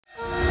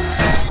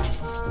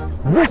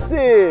This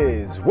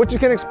is what you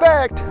can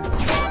expect.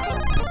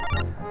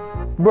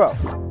 Bro,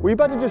 were you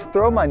about to just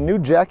throw my new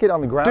jacket on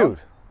the ground?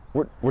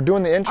 Dude, we're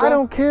doing the intro? I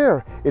don't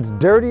care. It's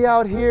dirty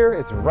out here.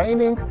 It's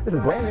raining. This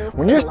is brand new.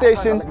 When you're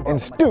stationed in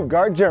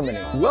Stuttgart, Germany.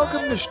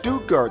 Welcome to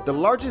Stuttgart, the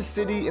largest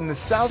city in the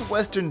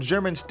southwestern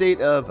German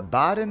state of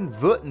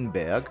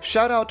Baden-Württemberg.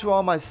 Shout out to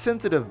all my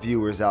sensitive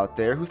viewers out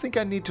there who think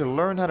I need to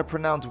learn how to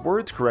pronounce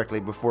words correctly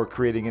before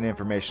creating an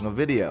informational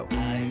video.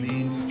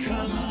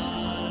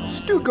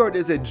 Stuttgart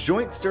is a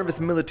joint service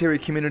military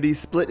community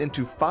split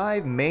into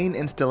 5 main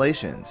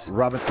installations: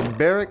 Robinson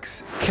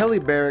Barracks, Kelly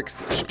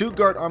Barracks,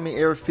 Stuttgart Army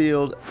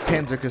Airfield,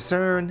 Panzer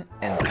Kaserne,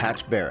 and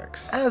Patch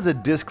Barracks. As a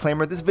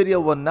disclaimer, this video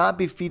will not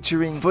be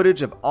featuring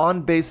footage of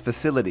on-base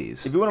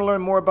facilities. If you want to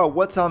learn more about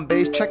what's on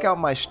base, check out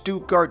my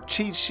Stuttgart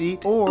cheat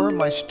sheet or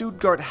my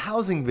Stuttgart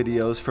housing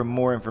videos for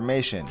more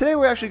information. Today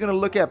we're actually going to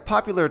look at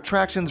popular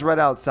attractions right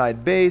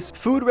outside base,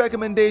 food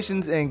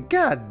recommendations, and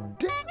god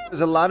damn, there's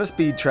a lot of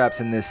speed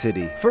traps in this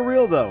city. For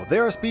real though,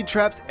 there are speed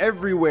traps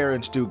everywhere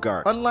in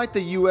Stuttgart. Unlike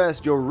the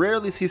US, you'll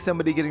rarely see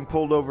somebody getting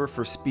pulled over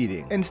for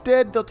speeding.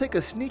 Instead, they'll take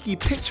a sneaky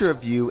picture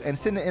of you and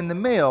send it in the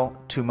mail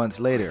 2 months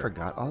later. I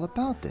forgot all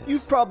about this.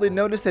 You've probably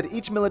noticed that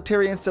each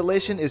military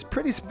installation is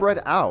pretty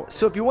spread out.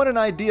 So if you want an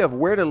idea of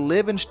where to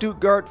live in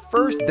Stuttgart,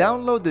 first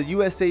download the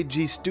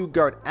USAG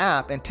Stuttgart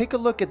app and take a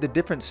look at the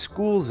different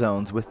school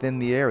zones within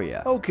the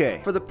area.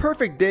 Okay, for the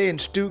perfect day in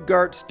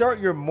Stuttgart, start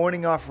your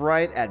morning off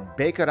right at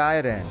Bakery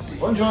Renz.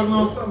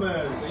 Buongiorno.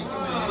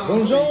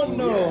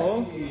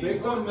 Buongiorno.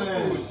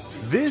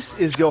 This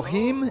is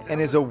Joachim and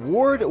his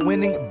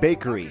award-winning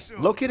bakery,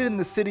 located in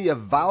the city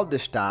of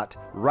Walderstadt,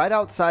 right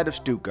outside of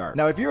Stuttgart.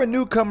 Now, if you're a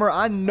newcomer,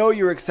 I know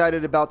you're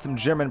excited about some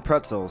German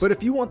pretzels, but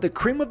if you want the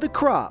cream of the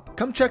crop,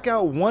 come check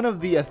out one of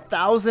the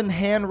 1,000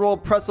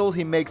 hand-rolled pretzels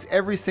he makes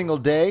every single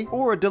day,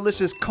 or a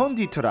delicious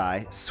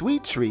Konditorei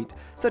sweet treat,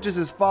 such as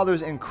his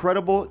father's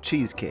incredible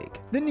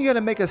cheesecake. Then you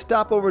gotta make a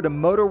stop over to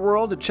Motor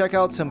World to check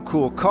out some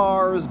cool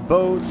cars,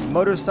 boats,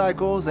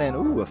 motorcycles, and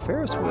ooh, a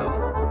Ferris wheel.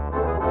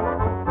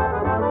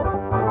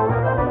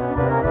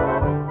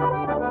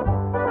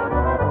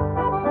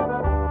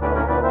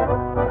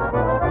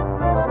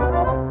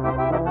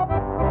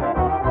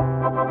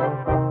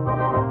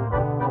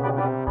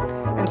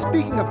 And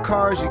speaking of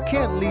cars, you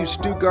can't leave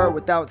Stuttgart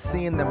without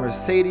seeing the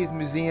Mercedes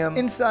Museum.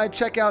 Inside,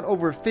 check out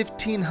over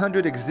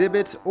 1,500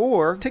 exhibits,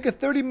 or take a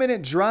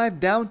 30-minute drive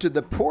down to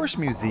the Porsche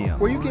Museum,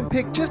 where you can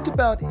pick just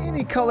about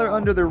any color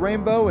under the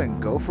rainbow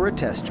and go for a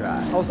test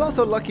drive. I was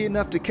also lucky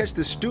enough to catch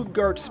the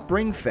Stuttgart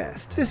Spring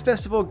Fest. This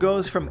festival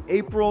goes from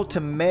April to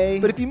May,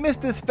 but if you miss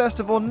this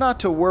festival, not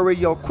to worry,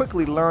 you'll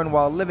quickly learn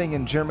while living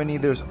in Germany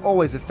there's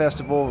always a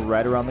festival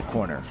right around the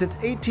corner. Since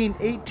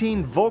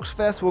 1818,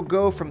 Volksfest will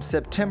go from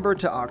September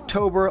to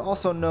October,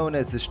 also known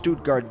as the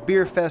Stuttgart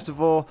Beer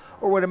Festival,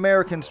 or what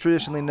Americans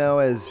traditionally know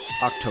as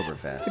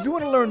Oktoberfest. If you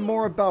want to learn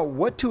more about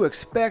what to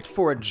expect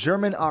for a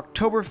German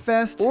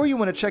Oktoberfest, or you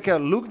want to check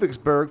out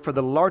Ludwigsburg for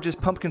the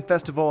largest pumpkin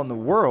festival in the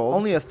world,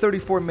 only a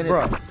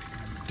 34-minute...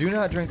 Do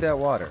not drink that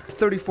water.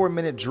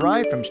 34-minute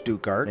drive from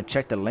Stuttgart, and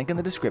check the link in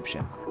the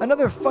description.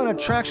 Another fun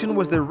attraction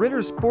was the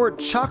Ritter Sport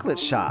Chocolate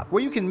Shop,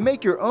 where you can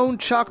make your own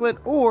chocolate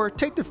or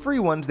take the free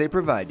ones they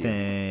provide you.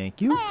 Thank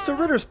you. So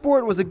Ritter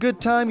Sport was a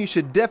good time. You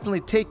should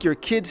definitely take your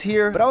kids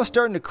here, but I was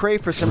starting to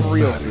crave for some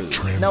real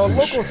food. Now, a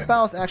local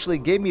spouse actually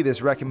gave me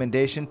this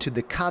recommendation to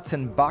the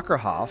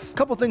Katzenbacherhof.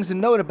 Couple things to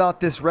note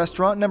about this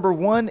restaurant. Number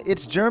one,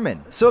 it's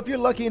German. So if you're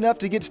lucky enough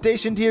to get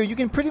stationed here, you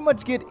can pretty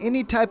much get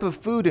any type of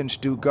food in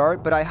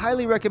Stuttgart, but I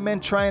highly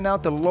recommend trying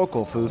out the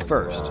local food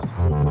first.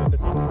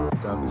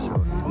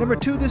 Number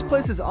two, this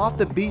place is off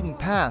the beaten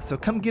path, so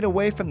come get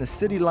away from the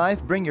city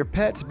life, bring your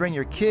pets, bring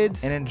your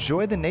kids, and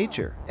enjoy the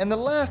nature. And the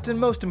last and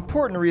most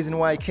important reason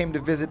why I came to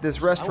visit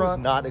this restaurant... I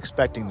was not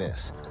expecting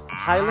this.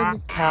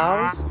 Highland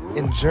cows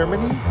in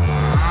Germany?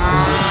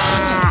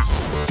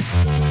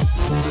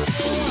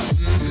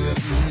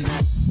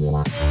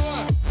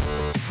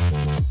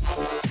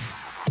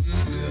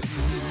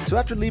 So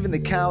after leaving the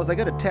cows, I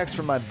got a text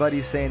from my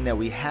buddy saying that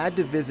we had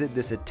to visit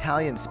this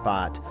Italian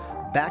spot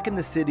back in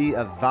the city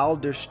of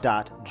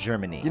Walderstadt,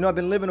 Germany. You know, I've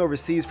been living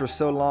overseas for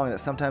so long that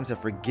sometimes I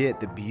forget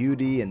the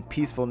beauty and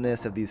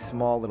peacefulness of these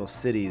small little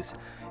cities.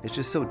 It's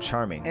just so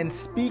charming. And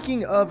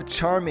speaking of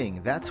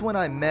charming, that's when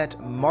I met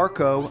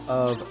Marco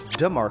of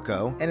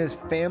DeMarco and his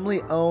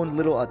family-owned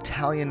little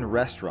Italian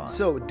restaurant.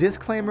 So,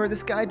 disclaimer,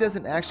 this guy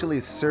doesn't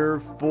actually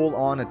serve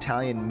full-on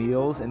Italian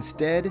meals.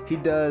 Instead, he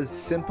does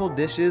simple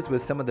dishes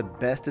with some of the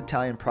best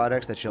Italian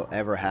products that you'll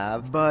ever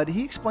have, but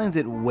he explains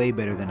it way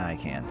better than I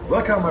can.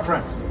 Welcome, my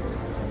friend.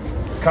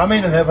 Come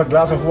in and have a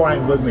glass of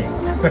wine with me.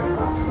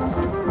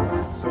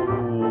 So,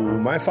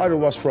 my father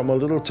was from a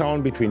little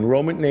town between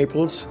Rome and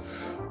Naples.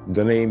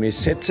 The name is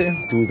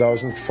Setze,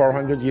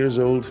 2,400 years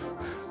old.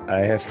 I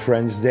have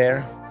friends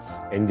there,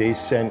 and they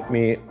sent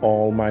me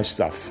all my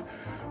stuff.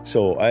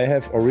 So I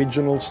have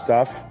original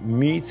stuff,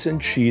 meats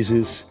and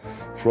cheeses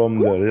from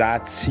the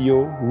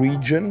Lazio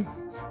region.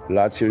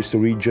 Lazio is the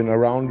region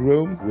around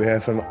Rome. We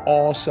have an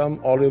awesome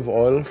olive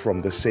oil from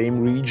the same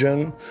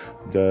region.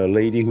 The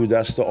lady who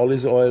does the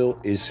olive oil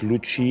is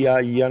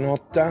Lucia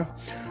Ianotta.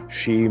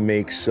 She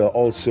makes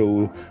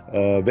also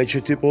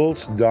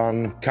vegetables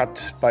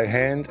cut by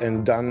hand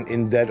and done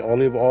in that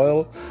olive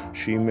oil.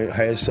 She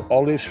has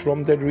olives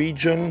from that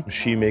region.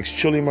 She makes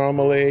chili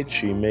marmalade.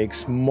 She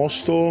makes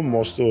mosto.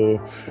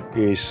 Mosto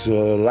is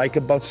like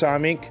a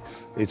balsamic.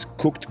 It's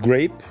cooked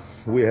grape.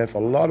 We have a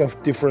lot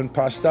of different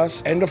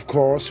pastas. And of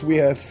course, we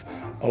have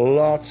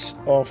lots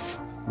of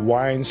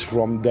wines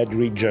from that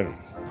region.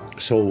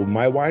 So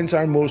my wines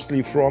are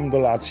mostly from the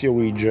Lazio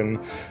region.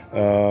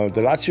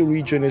 The Lazio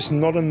region is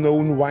not a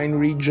known wine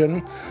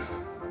region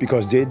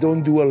because they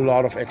don't do a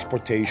lot of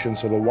exportation.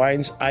 So the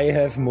wines I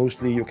have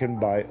mostly you can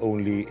buy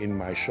only in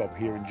my shop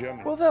here in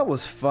Germany. Well, that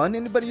was fun.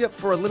 Anybody up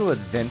for a little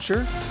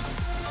adventure?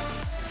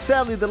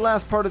 Sadly, the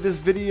last part of this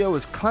video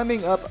is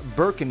climbing up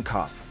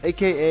Birkenkopf,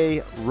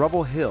 aka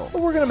Rubble Hill.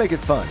 But we're gonna make it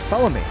fun.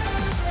 Follow me.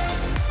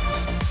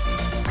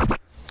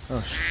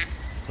 Oh,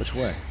 which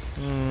way?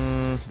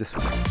 This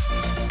way.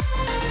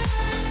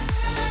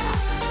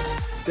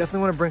 Definitely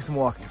want to bring some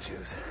walking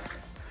shoes.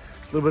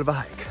 It's a little bit of a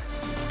hike.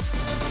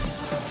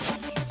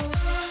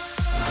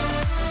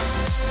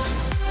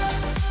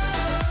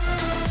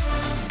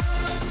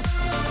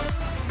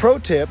 Pro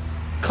tip,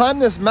 climb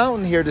this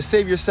mountain here to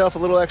save yourself a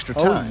little extra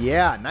time. Oh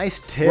yeah,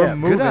 nice tip. We're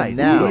moving Good idea.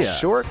 now.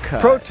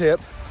 Shortcut. Pro tip,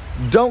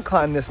 don't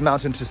climb this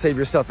mountain to save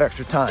yourself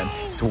extra time.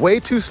 It's way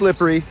too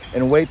slippery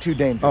and way too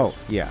dangerous. Oh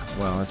yeah,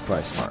 well that's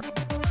probably smart.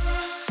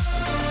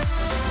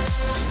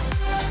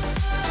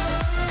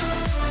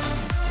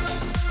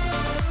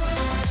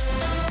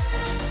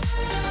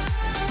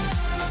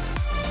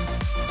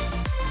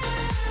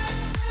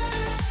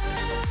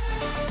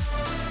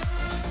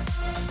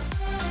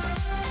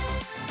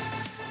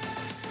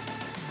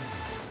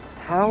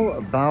 How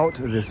about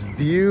this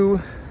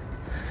view,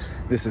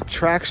 this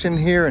attraction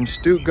here in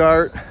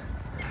Stuttgart?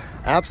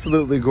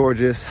 Absolutely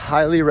gorgeous,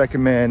 highly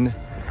recommend.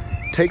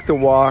 Take the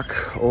walk,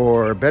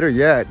 or better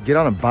yet, get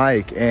on a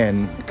bike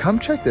and come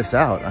check this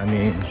out. I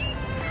mean,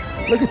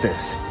 look at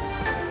this.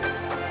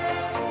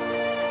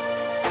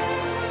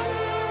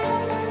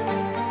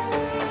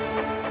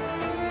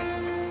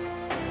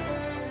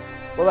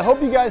 Well, I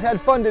hope you guys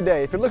had fun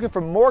today. If you're looking for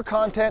more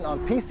content on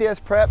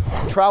PCS prep,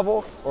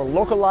 travel, or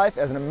local life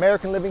as an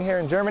American living here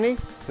in Germany,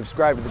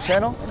 subscribe to the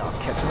channel, and I'll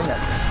catch you in the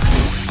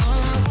next one.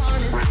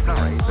 We're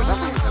sorry, the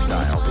number you have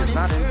dialed is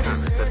not in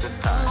service at this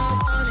time.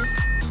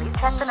 Please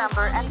check the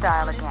number and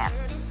dial again.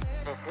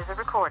 This is a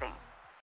recording.